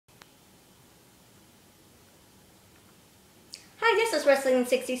Hi, this is Wrestling in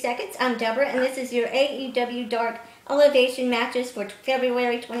 60 Seconds. I'm Deborah, and this is your AEW Dark Elevation matches for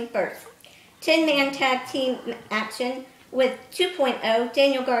February 21st. 10-man tag team action with 2.0,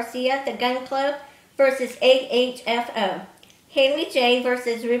 Daniel Garcia, the Gun Club, versus AHFO. Haley J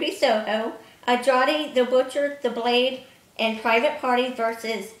versus Ruby Soho. Andrade, the Butcher, the Blade, and Private Party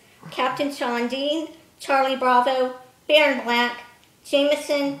versus Captain Sean Dean, Charlie Bravo, Baron Black,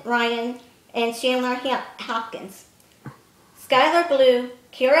 Jameson, Ryan, and Chandler Hopkins. Skylar Blue,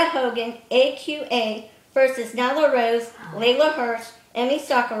 Kira Hogan, AQA versus Nyla Rose, Layla Hirsch, Emi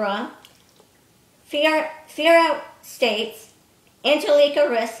Sakura. Fira States, Angelica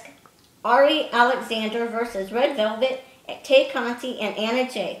Risk, Ari Alexander versus Red Velvet, Tay Conti, and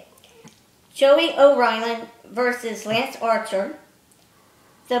Anna Jay. Joey O'Reilly versus Lance Archer.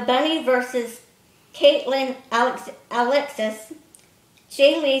 The Bunny versus Caitlin Alexis.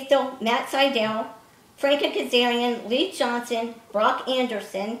 Jay Lethal, Matt Sydal, Frankie Kazarian, Lee Johnson, Brock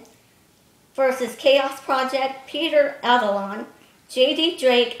Anderson versus Chaos Project, Peter Avalon, J.D.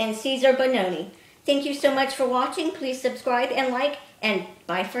 Drake, and Cesar Bononi. Thank you so much for watching. Please subscribe and like, and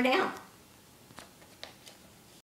bye for now.